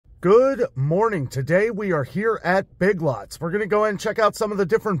Good morning. Today we are here at Big Lots. We're going to go ahead and check out some of the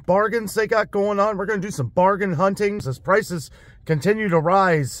different bargains they got going on. We're going to do some bargain hunting as prices continue to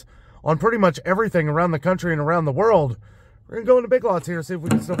rise on pretty much everything around the country and around the world. We're going to go into Big Lots here, see if we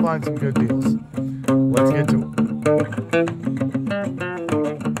can still find some good deals. Let's get to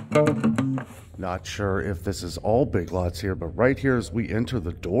it. Not sure if this is all Big Lots here, but right here as we enter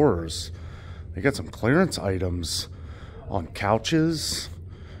the doors, they got some clearance items on couches.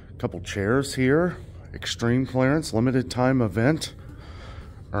 Couple chairs here, extreme clearance, limited time event.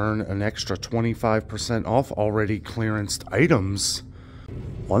 Earn an extra 25% off already clearanced items.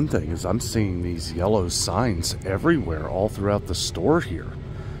 One thing is I'm seeing these yellow signs everywhere all throughout the store here.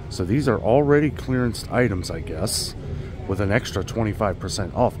 So these are already clearanced items, I guess, with an extra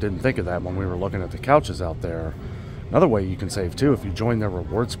 25% off. Didn't think of that when we were looking at the couches out there. Another way you can save too, if you join their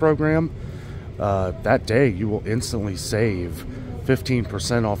rewards program, that day you will instantly save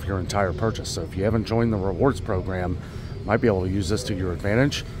 15% off your entire purchase. So if you haven't joined the rewards program, might be able to use this to your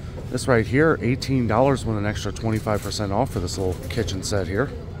advantage. This right here, $18 with an extra 25% off for this little kitchen set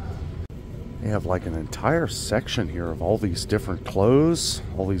here. They have like an entire section here of all these different clothes,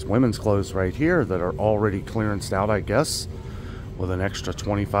 all these women's clothes right here that are already clearanced out, I guess, with an extra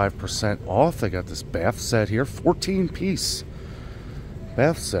 25% off. They got this bath set here, 14-piece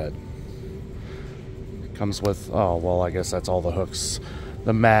bath set. Comes with, oh, well, I guess that's all the hooks.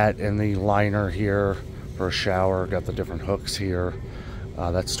 The mat and the liner here for a shower. Got the different hooks here.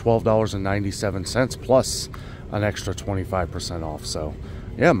 That's $12.97 plus an extra 25% off. So,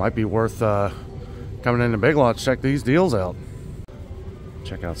 yeah, might be worth coming into Big Lots. Check these deals out.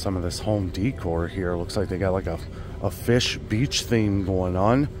 Check out some of this home decor here. Looks like they got like a fish beach theme going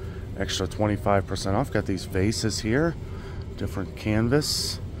on. Extra 25% off. Got these vases here. Different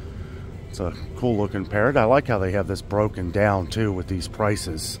canvas. It's a cool looking parrot. I like how they have this broken down too with these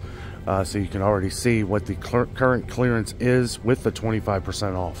prices. So you can already see what the current clearance is with the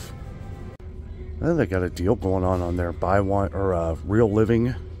 25% off. And they got a deal going on their buy one or real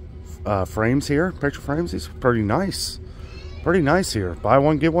living frames here. Picture frames. These are pretty nice. Pretty nice here. Buy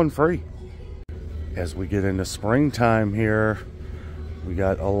one, get one free. As we get into springtime here, we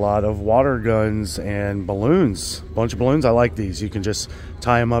got a lot of water guns and balloons. Bunch of balloons. I like these. You can just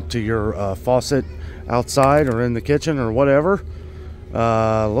tie them up to your faucet outside or in the kitchen or whatever.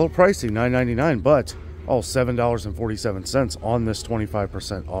 A little pricey, $9.99, but all $7.47 on this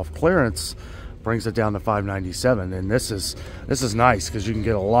 25% off clearance. Brings it down to $5.97. And this is nice because you can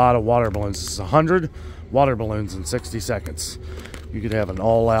get a lot of water balloons. This is 100 water balloons in 60 seconds. You could have an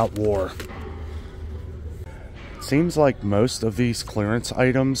all-out war. Seems like most of these clearance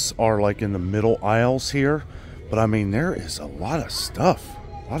items are like in the middle aisles here, but I mean there is a lot of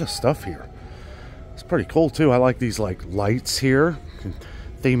stuff here. It's pretty cool too. I like these like lights here. You can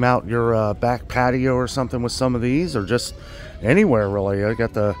theme out your back patio or something with some of these, or just anywhere really. I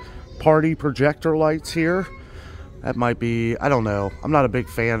got the party projector lights here. That might be, I don't know, I'm not a big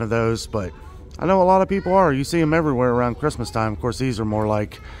fan of those, but I know a lot of people are. You see them everywhere around Christmas time. Of course these are more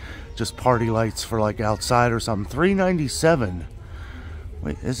like just party lights for like outside or something. $3.97.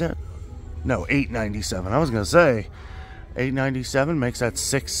 Wait, is that? No, $8.97. I was gonna say $8.97 makes that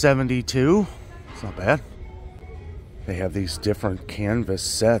 $6.72. It's not bad. They have these different canvas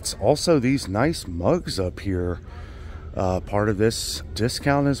sets. Also these nice mugs up here. Part of this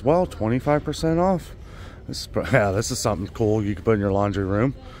discount as well. 25% off. This is something cool you can put in your laundry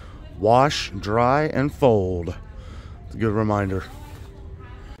room. Wash, dry, and fold. It's a good reminder.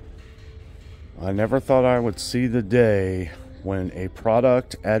 I never thought I would see the day when a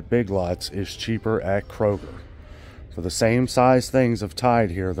product at Big Lots is cheaper at Kroger. For the same size things of Tide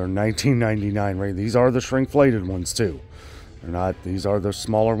here, they're $19.99. Right? These are the shrinkflated ones too. They're not. These are the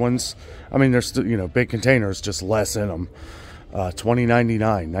smaller ones. I mean, they're still, you know, big containers, just less in them. $20.99,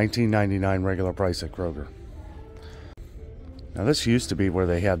 $19.99 regular price at Kroger. Now this used to be where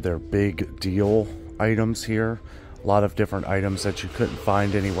they had their big deal items here. A lot of different items that you couldn't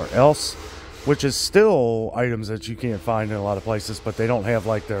find anywhere else, which is still items that you can't find in a lot of places, but they don't have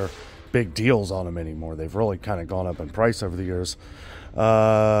like their big deals on them anymore. They've really kind of gone up in price over the years.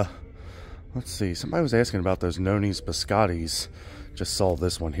 Let's see. Somebody was asking about those Noni's biscottis. Just saw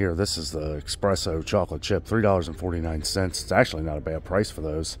this one here. This is the espresso chocolate chip, $3.49. It's actually not a bad price for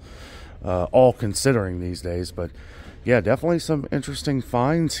those, all considering these days. But yeah, definitely some interesting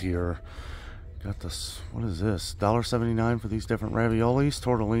finds here. Got this, what is this? $1.79 for these different raviolis,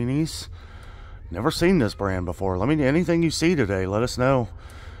 tortellinis. Never seen this brand before. Let me, anything you see today, let us know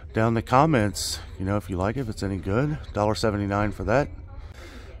down in the comments. You know, if you like it, if it's any good. $1.79 for that.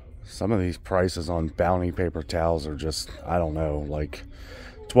 Some of these prices on Bounty paper towels are just, I don't know, like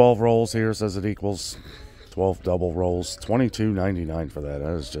 12 rolls here says it equals 12 double rolls. $22.99 for that.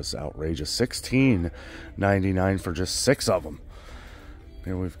 That is just outrageous. $16.99 for just 6 of them.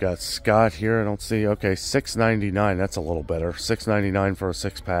 Here we've got Scott here. I don't see. Okay, $6.99. That's a little better. $6.99 for a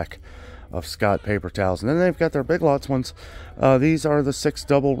 6-pack of Scott paper towels. And then they've got their Big Lots ones. These are the 6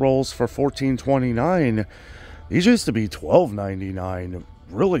 double rolls for $14.29. These used to be $12.99.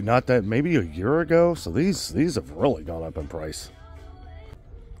 Really not that, maybe a year ago. So these have really gone up in price.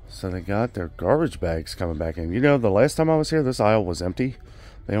 So they got their garbage bags coming back in. You know, the last time I was here, this aisle was empty.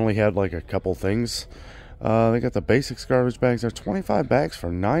 They only had like a couple things. They got the basics garbage bags. They're 25 bags for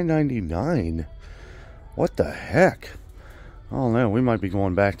 $9.99. What the heck? I don't know. We might be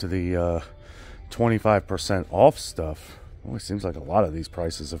going back to the 25% off stuff. Well, it seems like a lot of these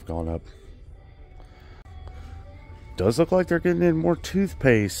prices have gone up. Does look like they're getting in more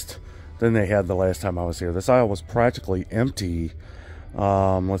toothpaste than they had the last time I was here. This aisle was practically empty.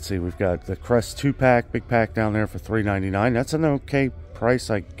 Let's see. We've got the Crest 2-pack, big pack down there for $3.99. That's an okay price,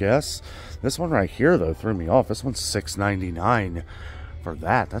 I guess. This one right here, though, threw me off. This one's $6.99 for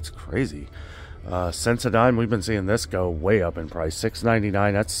that. That's crazy. Sensodyne, we've been seeing this go way up in price.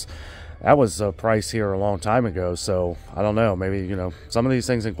 $6.99. That was a price here a long time ago. So I don't know. Maybe, you know, some of these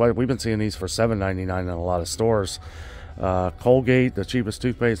things we've been seeing these for $7.99 in a lot of stores. Colgate, the cheapest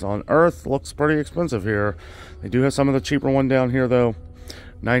toothpaste on earth, looks pretty expensive here. They do have some of the cheaper one down here, though.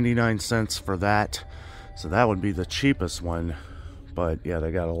 99 cents for that. So that would be the cheapest one. But yeah,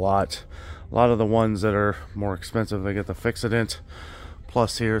 they got a lot of the ones that are more expensive. They get the Fix-A-Dent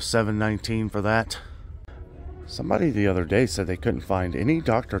Plus here, $7.19 for that. Somebody the other day said they couldn't find any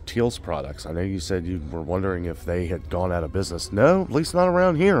Dr. Teal's products. I know you said you were wondering if they had gone out of business. No, at least not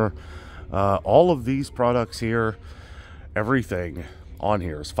around here. All of these products here, everything on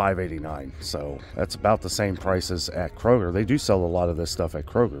here is $5.89. So that's about the same prices at Kroger. They do sell a lot of this stuff at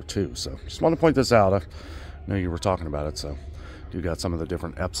Kroger too. So just want to point this out. I know you were talking about it. So you got some of the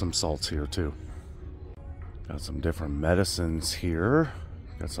different Epsom salts here too. Got some different medicines here.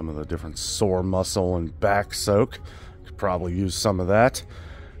 Got some of the different sore muscle and back soak. Could probably use some of that.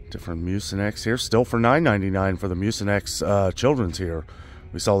 Different Mucinex here. Still for $9.99 for the Mucinex children's here.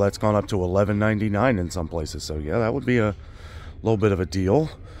 We saw that's gone up to $11.99 in some places. So yeah, that would be a little bit of a deal.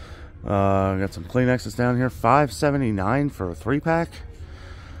 Got some Kleenexes down here. $5.79 for a 3-pack.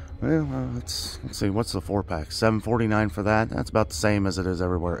 Well, let's see. What's the 4-pack? $7.49 for that. That's about the same as it is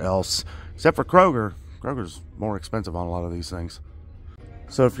everywhere else. Except for Kroger. Kroger's more expensive on a lot of these things.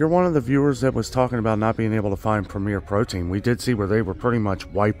 So if you're one of the viewers that was talking about not being able to find Premier Protein, we did see where they were pretty much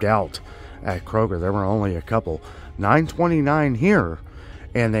wiped out at Kroger. There were only a couple. $9.29 here,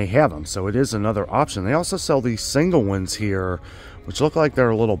 and they have them. So it is another option. They also sell these single ones here, which look like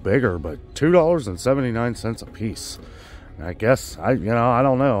they're a little bigger, but $2.79 a piece. I guess, I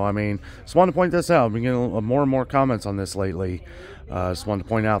don't know. I mean, just wanted to point this out. I've been getting more and more comments on this lately. Just wanted to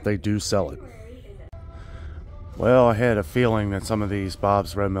point out they do sell it. Well, I had a feeling that some of these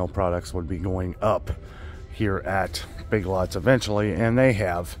Bob's Red Mill products would be going up here at Big Lots eventually, and they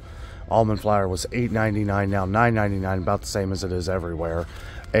have. Almond flour was $8.99, now $9.99, about the same as it is everywhere.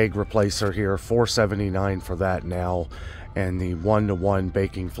 Egg replacer here, $4.79 for that now. And the 1-to-1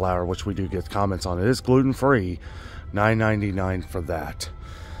 baking flour, which we do get comments on, it is gluten-free, $9.99 for that.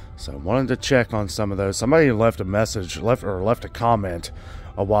 So I wanted to check on some of those. Somebody left a message, left a comment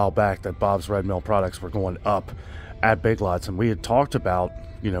a while back that Bob's Red Mill products were going up at Big Lots, and we had talked about,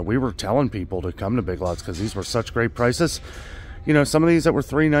 you know, we were telling people to come to Big Lots because these were such great prices. You know, some of these that were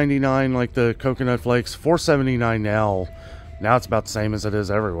 $3.99, like the coconut flakes, $4.79 now. Now it's about the same as it is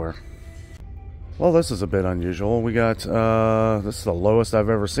everywhere. Well, this is a bit unusual. We got, this is the lowest I've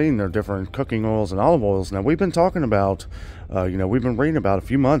ever seen. They're different cooking oils and olive oils. Now, we've been talking about, you know, we've been reading about a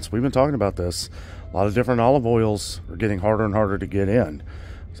few months. We've been talking about this. A lot of different olive oils are getting harder and harder to get in.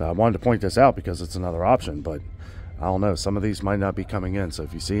 So I wanted to point this out because it's another option, but I don't know. Some of these might not be coming in. So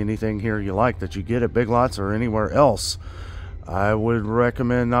if you see anything here you like that you get at Big Lots or anywhere else, I would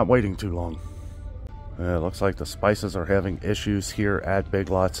recommend not waiting too long. It looks like the spices are having issues here at Big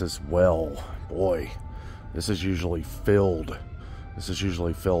Lots as well. Boy, this is usually filled.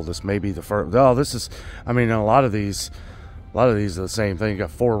 This may be the first. Oh, this is, I mean, a lot of these are the same thing. You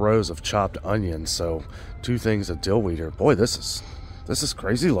got 4 rows of chopped onions, so 2 things of dill weed here. Boy, this is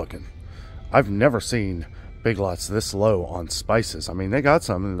crazy looking. I've never seen Big Lots this low on spices. I mean, they got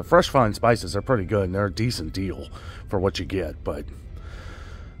some, and the fresh fine spices are pretty good, and they're a decent deal for what you get, but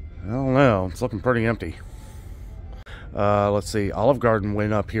I don't know. It's looking pretty empty. Let's see. Olive Garden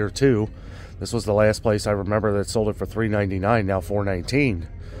went up here too. This was the last place I remember that sold it for $3.99, now $4.19.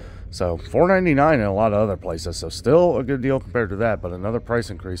 So $4.99 in a lot of other places. So still a good deal compared to that, but another price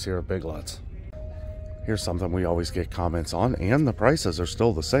increase here at Big Lots. Here's something we always get comments on, and the prices are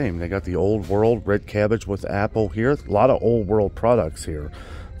still the same. They got the Old World red cabbage with apple here. A lot of Old World products here.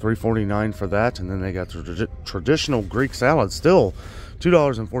 $3.49 for that, and then they got the traditional Greek salad, still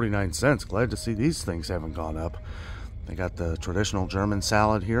 $2.49. Glad to see these things haven't gone up. They got the traditional German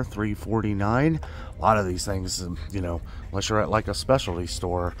salad here, $3.49. A lot of these things, you know, unless you're at like a specialty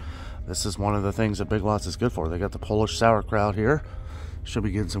store, this is one of the things that Big Lots is good for. They got the Polish sauerkraut here. Should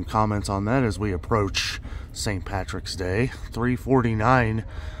be getting some comments on that as we approach St. Patrick's Day. $3.49.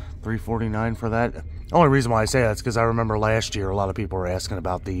 $3.49 for that. The only reason why I say that is because I remember last year a lot of people were asking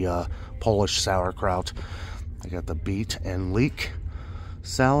about the Polish sauerkraut. I got the beet and leek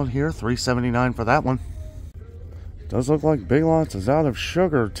salad here, $3.79 for that one. Does look like Big Lots is out of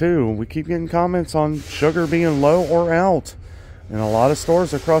sugar too. We keep getting comments on sugar being low or out in a lot of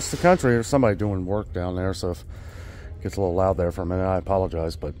stores across the country. There's somebody doing work down there, so if it gets a little loud there for a minute, I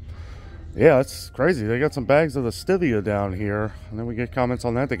apologize. But yeah, it's crazy. They got some bags of the stevia down here, and then we get comments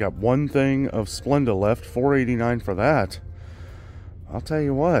on that. They got one thing of Splenda left, $4.89 for that. I'll tell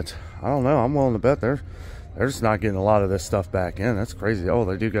you what, I don't know. I'm willing to bet they're just not getting a lot of this stuff back in. That's crazy. Oh,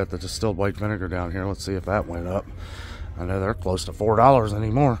 they do got the distilled white vinegar down here. Let's see if that went up. I know they're close to $4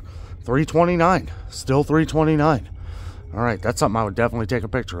 anymore. $3.29. Still $3.29. All right, that's something I would definitely take a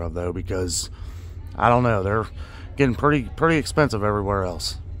picture of, though, because I don't know. They're getting pretty expensive everywhere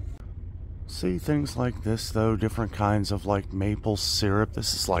else. See things like this, though. Different kinds of, like, maple syrup.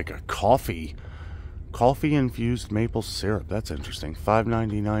 This is like a coffee infused maple syrup. That's interesting.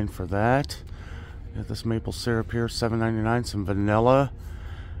 $5.99 for that. Got this maple syrup here, $7.99. Some vanilla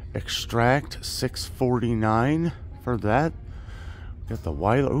extract, $6.49 for that. Got the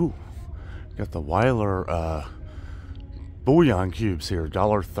Weiler, ooh, got the Weiler bouillon cubes here,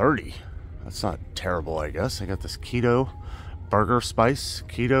 $1.30. That's not terrible, I guess. I got this keto burger spice,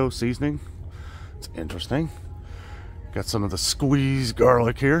 keto seasoning. It's interesting. Got some of the squeezed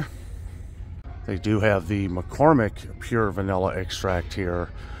garlic here. They do have the McCormick pure vanilla extract here.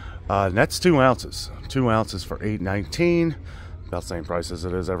 And that's 2 ounces. 2 ounces for $8.19. About the same price as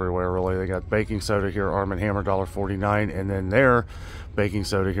it is everywhere, really. They got baking soda here, Arm & Hammer, $1.49. And then their baking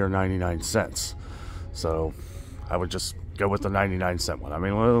soda here, 99 cents. So I would just go with the 99-cent one. I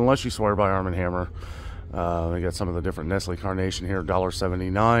mean, unless you swear by Arm & Hammer. They got some of the different Nestle Carnation here,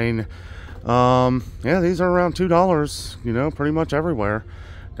 $1.79. Yeah, these are around $2, you know, pretty much everywhere.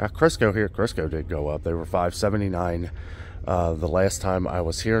 Got Crisco here. Crisco did go up. They were $5.79 the last time I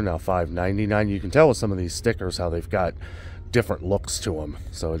was here. Now $5.99. You can tell with some of these stickers how they've got different looks to them.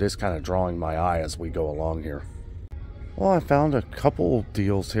 So it is kind of drawing my eye as we go along here. Well, I found a couple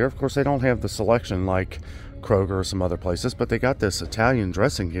deals here. Of course, they don't have the selection like Kroger or some other places, but they got this Italian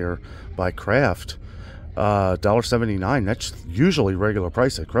dressing here by Kraft. $1.79. That's usually regular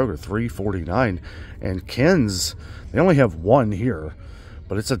price at Kroger, $3.49. And Ken's, they only have one here,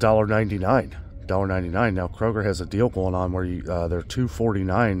 but it's $1.99. $1.99. Now Kroger has a deal going on where you they're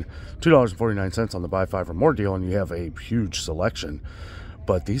 $2.49 on the buy 5 or more deal, and you have a huge selection.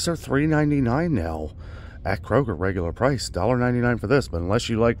 But these are $3.99 now at Kroger, regular price. $1.99 for this, but unless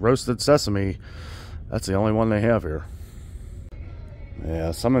you like roasted sesame, that's the only one they have here.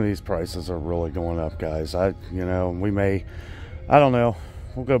 Yeah, some of these prices are really going up, guys. You know, I don't know.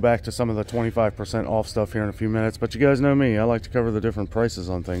 We'll go back to some of the 25% off stuff here in a few minutes. But you guys know me. I like to cover the different prices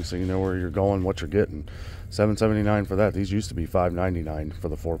on things so you know where you're going, what you're getting. $7.79 for that. These used to be $5.99 for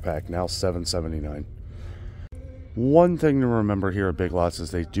the 4-pack. Now $7.79. One thing to remember here at Big Lots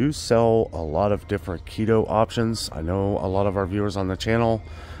is they do sell a lot of different keto options. I know a lot of our viewers on the channel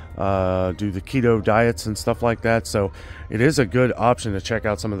do the keto diets and stuff like that, so it is a good option to check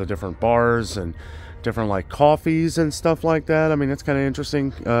out some of the different bars and different like coffees and stuff like that. I mean, it's kind of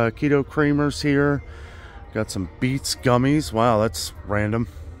interesting. Keto creamers here, got some Beets gummies. Wow, that's random.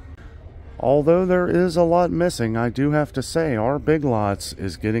 Although there is a lot missing, I do have to say our Big Lots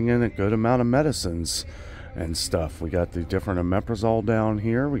is getting in a good amount of medicines and stuff. We got the different omeprazole down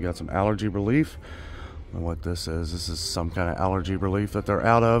here. We got some allergy relief. I don't know what this is. This is some kind of allergy relief that they're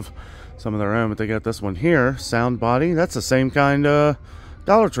out of. Some of their own, but they got this one here, Sound Body. That's the same kind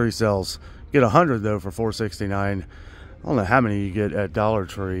Dollar Tree sells. Get 100 though for $4.69. I don't know how many you get at Dollar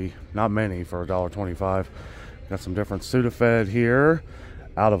Tree. Not many for $1.25. Got some different Sudafed here.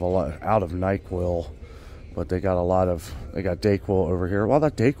 Out of NyQuil, but they got Dayquil over here. Well,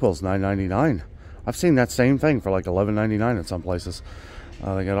 that Dayquil's $9.99. I've seen that same thing for like $11.99 in some places.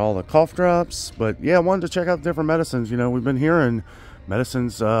 They got all the cough drops, but yeah, I wanted to check out different medicines. You know, we've been hearing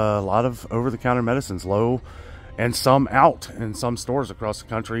medicines, a lot of over-the-counter medicines, low and some out in some stores across the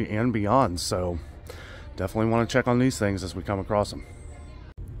country and beyond. So definitely want to check on these things as we come across them.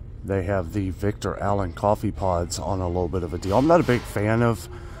 They have the Victor Allen coffee pods on a little bit of a deal. I'm not a big fan of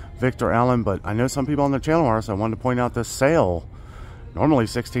Victor Allen, but I know some people on the channel are, so I wanted to point out this sale. Normally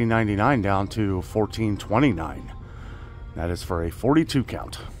 $16.99 down to $14.29. That is for a 42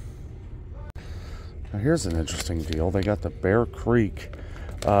 count. Now here's an interesting deal. They got the Bear Creek,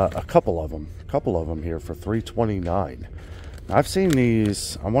 a couple of them here for $3.29. I've seen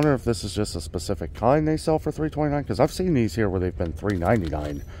these. I wonder if this is just a specific kind they sell for $3.29, because I've seen these here where they've been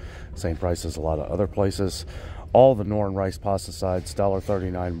 $3.99. Same price as a lot of other places. All the Knorr and Rice pasta sides,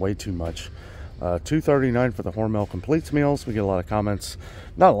 $1.39, way too much. $2.39 for the Hormel Completes meals. We get a lot of comments.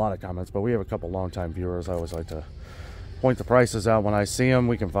 Not a lot of comments, but we have a couple longtime viewers. I always like to point the prices out when I see them.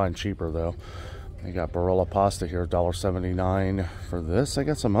 We can find cheaper though. They got Barilla pasta here, $1.79 for this. They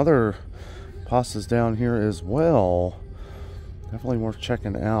got some other pastas down here as well. Definitely worth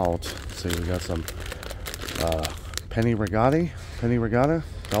checking out. Let's see, we got some penny regatta,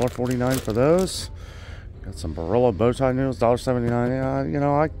 $1.49 for those. Got some Barilla bow tie noodles, $1.79. You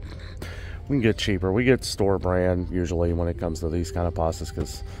know, we can get cheaper. We get store brand usually when it comes to these kind of pastas,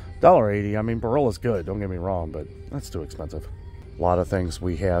 because $1.80. I mean, Barilla's good, don't get me wrong, but that's too expensive. A lot of things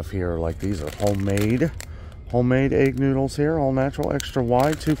we have here, like these are homemade egg noodles here, all natural, extra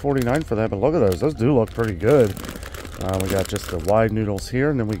wide, $2.49 for that. But look at those; those do look pretty good. We got just the wide noodles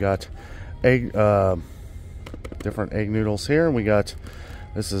here, and then we got egg, different egg noodles here. And we got,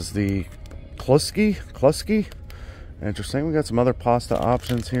 this is the Kluski. Interesting. We got some other pasta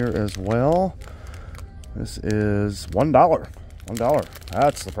options here as well. This is $1.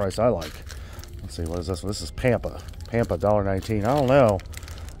 That's the price I like. Let's see, what is this? This is Pampa, $1.19. I don't know.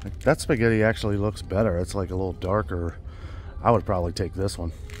 That spaghetti actually looks better. It's like a little darker. I would probably take this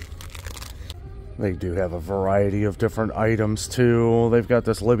one. They do have a variety of different items too. They've got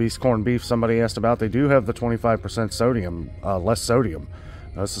this Libby's corned beef somebody asked about. They do have the 25% sodium, less sodium.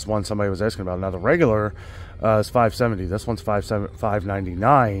 Now, this is one somebody was asking about. Now the regular is $5.70. This one's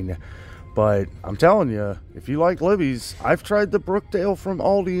 $5.99. But I'm telling you, if you like Libby's, I've tried the Brookdale from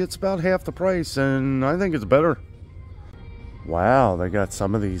Aldi. It's about half the price, and I think it's better. Wow, they got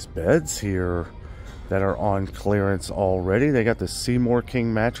some of these beds here that are on clearance already. They got the Seymour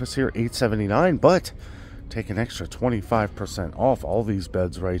King mattress here, $8.79, but take an extra 25% off. All these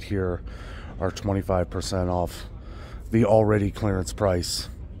beds right here are 25% off the already clearance price.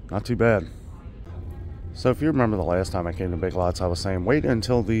 Not too bad. So if you remember the last time I came to Big Lots, I was saying wait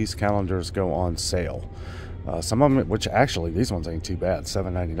until these calendars go on sale. Some of them, which actually these ones ain't too bad,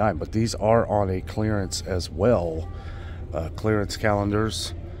 $7.99, but these are on a clearance as well. Clearance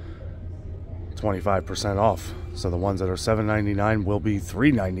calendars, 25% off. So the ones that are $7.99 will be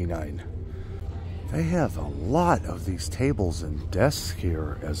 $3.99. They have a lot of these tables and desks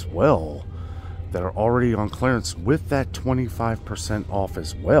here as well that are already on clearance with that 25% off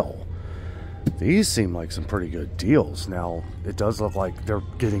as well. These seem like some pretty good deals. Now, it does look like they're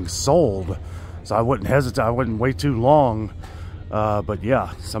getting sold, so I wouldn't hesitate. I wouldn't wait too long. But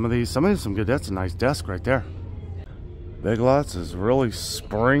yeah, some of these some good. That's a nice desk right there. Big Lots is really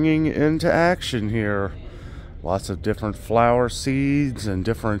springing into action here. Lots of different flower seeds and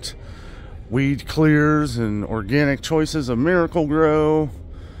different weed clears and organic choices of Miracle-Gro.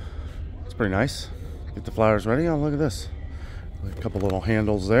 It's pretty nice. Get the flowers ready. Oh, look at this. A couple little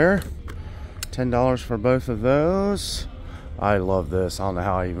handles there. $10 for both of those. I love this. I don't know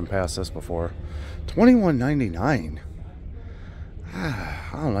how I even passed this before. $21.99. I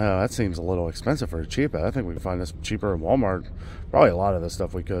don't know. That seems a little expensive for a cheap. I think we can find this cheaper at Walmart. Probably a lot of this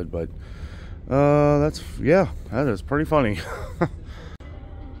stuff we could, but yeah, that is pretty funny.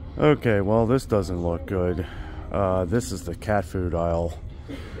 Okay, well, this doesn't look good. This is the cat food aisle,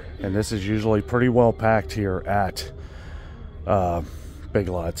 and this is usually pretty well packed here at Big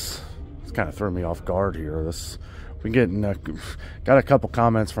Lots. It's kind of threw me off guard here. We got a couple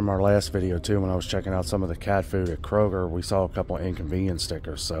comments from our last video too when I was checking out some of the cat food at Kroger. We saw a couple of inconvenience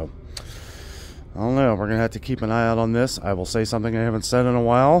stickers, so I don't know. We're gonna have to keep an eye out on this. I will say something I haven't said in a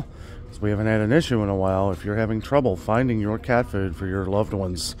while, because we haven't had an issue in a while. If you're having trouble finding your cat food for your loved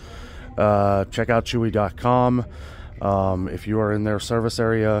ones, check out Chewy.com. If you are in their service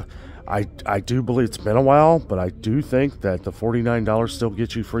area, I do believe it's been a while, but I do think that the $49 still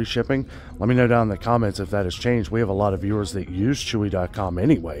gets you free shipping. Let me know down in the comments if that has changed. We have a lot of viewers that use Chewy.com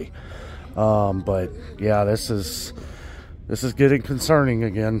anyway. But yeah, this is getting concerning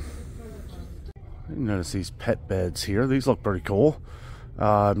again. Notice these pet beds here. These look pretty cool.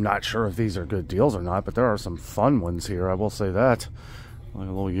 I'm not sure if these are good deals or not, but there are some fun ones here. I will say that. Like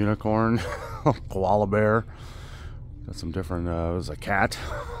a little unicorn, koala bear. Got some different, it was a cat.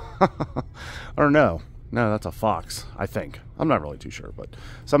 Or no, that's a fox, I think. I'm not really too sure, but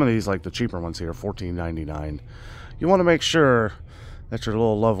some of these, like the cheaper ones here, $14.99. You want to make sure that your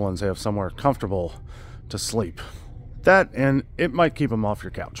little loved ones have somewhere comfortable to sleep. That, and it might keep them off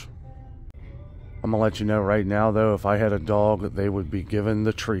your couch. I'm gonna let you know right now, though, if I had a dog, they would be given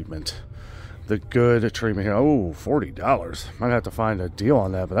the treatment. The good treatment here. Oh, $40. Might have to find a deal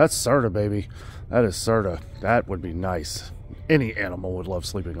on that, but that's Serta, baby. That is Serta. That would be nice. Any animal would love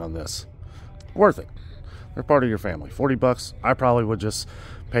sleeping on this. Worth it. They're part of your family. 40 bucks. I probably would just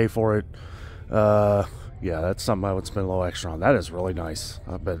pay for it. Yeah, that's something I would spend a little extra on. That is really nice.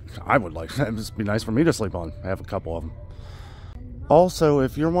 I bet I would like that. It'd just be nice for me to sleep on. I have a couple of them. Also,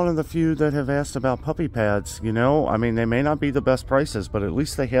 if you're one of the few that have asked about puppy pads, you know, I mean, they may not be the best prices, but at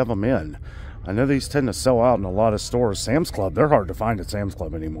least they have them in. I know these tend to sell out in a lot of stores. Sam's Club, they're hard to find at Sam's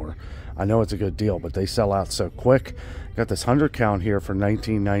Club anymore. I know it's a good deal, but they sell out so quick. Got this 100 count here for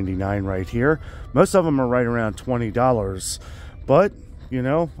 $19.99 right here. Most of them are right around $20, but, you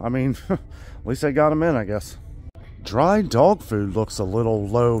know, I mean, at least they got them in, I guess. Dry dog food looks a little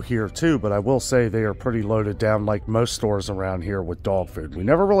low here too, but I will say they are pretty loaded down like most stores around here with dog food. We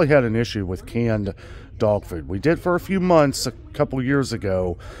never really had an issue with canned dog food. We did for a few months a couple years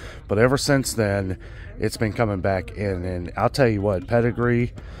ago, but ever since then it's been coming back in. And I'll tell you what,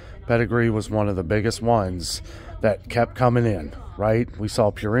 Pedigree was one of the biggest ones that kept coming in, right? We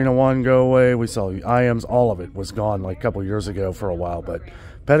saw Purina One go away, we saw IMs, all of it was gone like a couple years ago for a while, but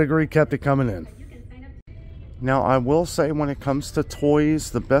Pedigree kept it coming in. Now, I will say when it comes to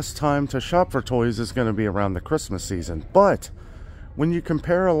toys, the best time to shop for toys is going to be around the Christmas season. But when you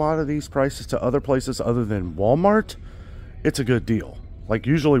compare a lot of these prices to other places other than Walmart, it's a good deal. Like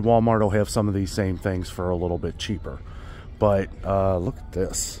usually Walmart will have some of these same things for a little bit cheaper. But look at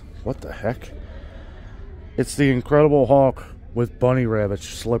this. What the heck? It's the Incredible Hulk with bunny rabbit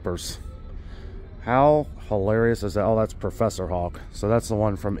slippers. How hilarious is that? Oh, that's Professor Hulk. So that's the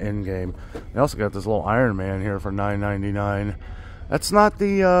one from Endgame. They also got this little Iron Man here for $9.99. That's not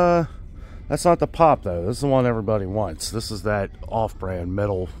the pop though. This is the one everybody wants. This is that off-brand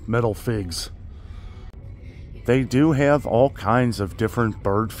metal figs. They do have all kinds of different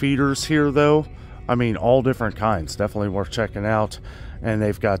bird feeders here though. I mean, all different kinds. Definitely worth checking out. And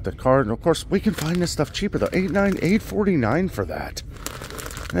they've got the card. And of course, we can find this stuff cheaper though. $8.49 for that.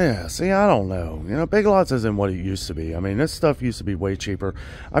 Yeah, see, I don't know. You know, Big Lots isn't what it used to be. I mean, this stuff used to be way cheaper.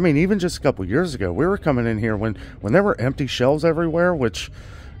 I mean, even just a couple years ago, we were coming in here when there were empty shelves everywhere, which,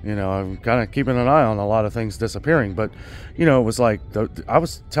 you know, I'm kind of keeping an eye on a lot of things disappearing. But, you know, it was like, I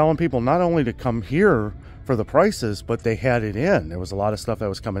was telling people not only to come here for the prices, but they had it in. There was a lot of stuff that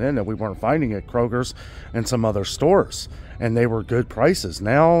was coming in that we weren't finding at Kroger's and some other stores. And they were good prices.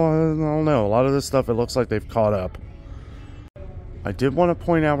 Now, I don't know. A lot of this stuff, it looks like they've caught up. I did want to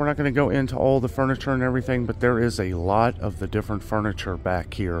point out, we're not going to go into all the furniture and everything, but there is a lot of the different furniture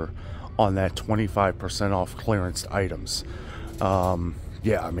back here on that 25% off clearance items.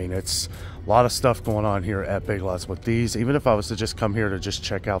 Yeah, I mean, it's a lot of stuff going on here at Big Lots with these. Even if I was to just come here to just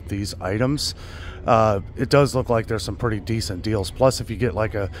check out these items, it does look like there's some pretty decent deals. Plus, if you get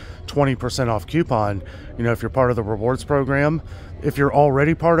like a 20% off coupon, you know, if you're part of the rewards program, if you're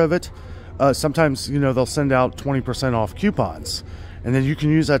already part of it, sometimes, you know, they'll send out 20% off coupons, and then you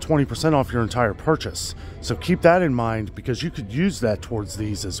can use that 20% off your entire purchase. So keep that in mind, because you could use that towards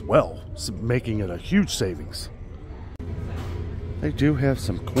these as well, so making it a huge savings. They do have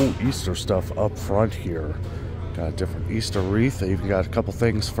some cool Easter stuff up front here. Got a different Easter wreath. They even got a couple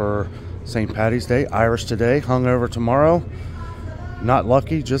things for St. Patty's Day. Irish today, hungover tomorrow. Not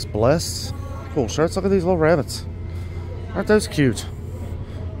lucky, just blessed. Cool shirts. Look at these little rabbits. Aren't those cute?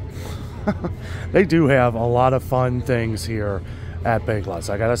 They do have a lot of fun things here at Big Lots.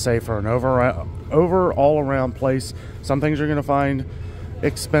 I gotta say, for an all around place, some things you're gonna find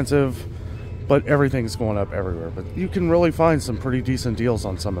expensive, but everything's going up everywhere. But you can really find some pretty decent deals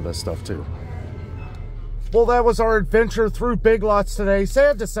on some of this stuff too. Well, that was our adventure through Big Lots today.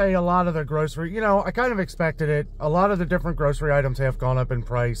 Sad to say, a lot of the grocery, you know, I kind of expected it. A lot of the different grocery items have gone up in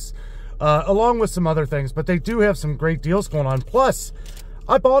price, along with some other things, but they do have some great deals going on. Plus,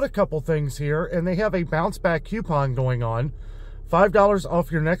 I bought a couple things here, and they have a bounce back coupon going on. $5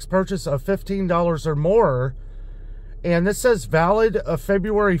 off your next purchase of $15 or more. And this says valid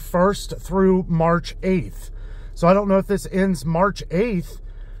February 1st through March 8th. So I don't know if this ends March 8th,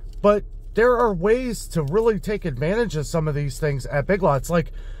 but there are ways to really take advantage of some of these things at Big Lots.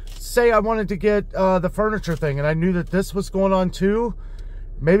 Like, say I wanted to get the furniture thing, and I knew that this was going on too.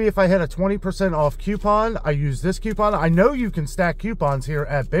 Maybe if I had a 20% off coupon, I use this coupon. I know you can stack coupons here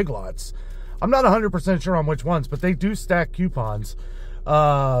at Big Lots. I'm not 100% sure on which ones, but they do stack coupons.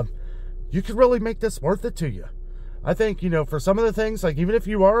 You could really make this worth it to you. I think, you know, for some of the things, like even if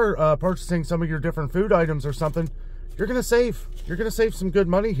you are purchasing some of your different food items or something, you're going to save. You're going to save some good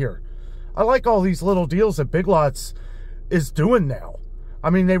money here. I like all these little deals that Big Lots is doing now. I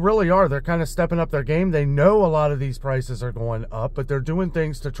mean, they really are. They're kind of stepping up their game. They know a lot of these prices are going up, but they're doing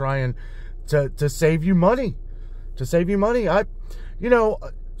things to try and to save you money. To save you money. You know,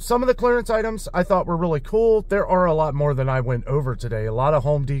 some of the clearance items I thought were really cool. There are a lot more than I went over today. A lot of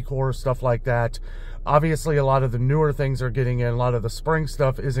home decor, stuff like that. Obviously, a lot of the newer things are getting in. A lot of the spring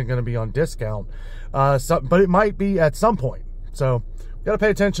stuff isn't going to be on discount. But it might be at some point. So, got to pay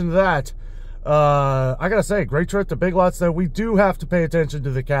attention to that. I got to say, great trip to Big Lots, though. We do have to pay attention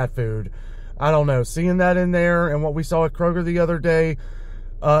to the cat food. I don't know. Seeing that in there and what we saw at Kroger the other day,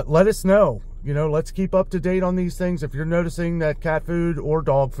 let us know. You know, let's keep up to date on these things. If you're noticing that cat food or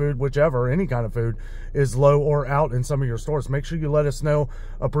dog food, whichever, any kind of food, is low or out in some of your stores, make sure you let us know.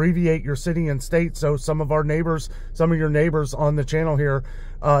 Abbreviate your city and state so some of your neighbors on the channel here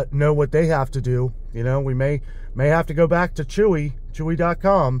know what they have to do. You know, we may have to go back to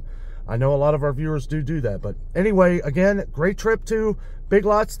Chewy.com. I know a lot of our viewers do that. But anyway, again, great trip to Big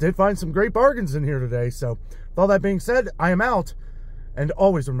Lots. Did find some great bargains in here today. So with all that being said, I am out. And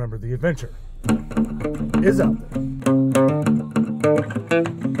always remember, the adventure is out there.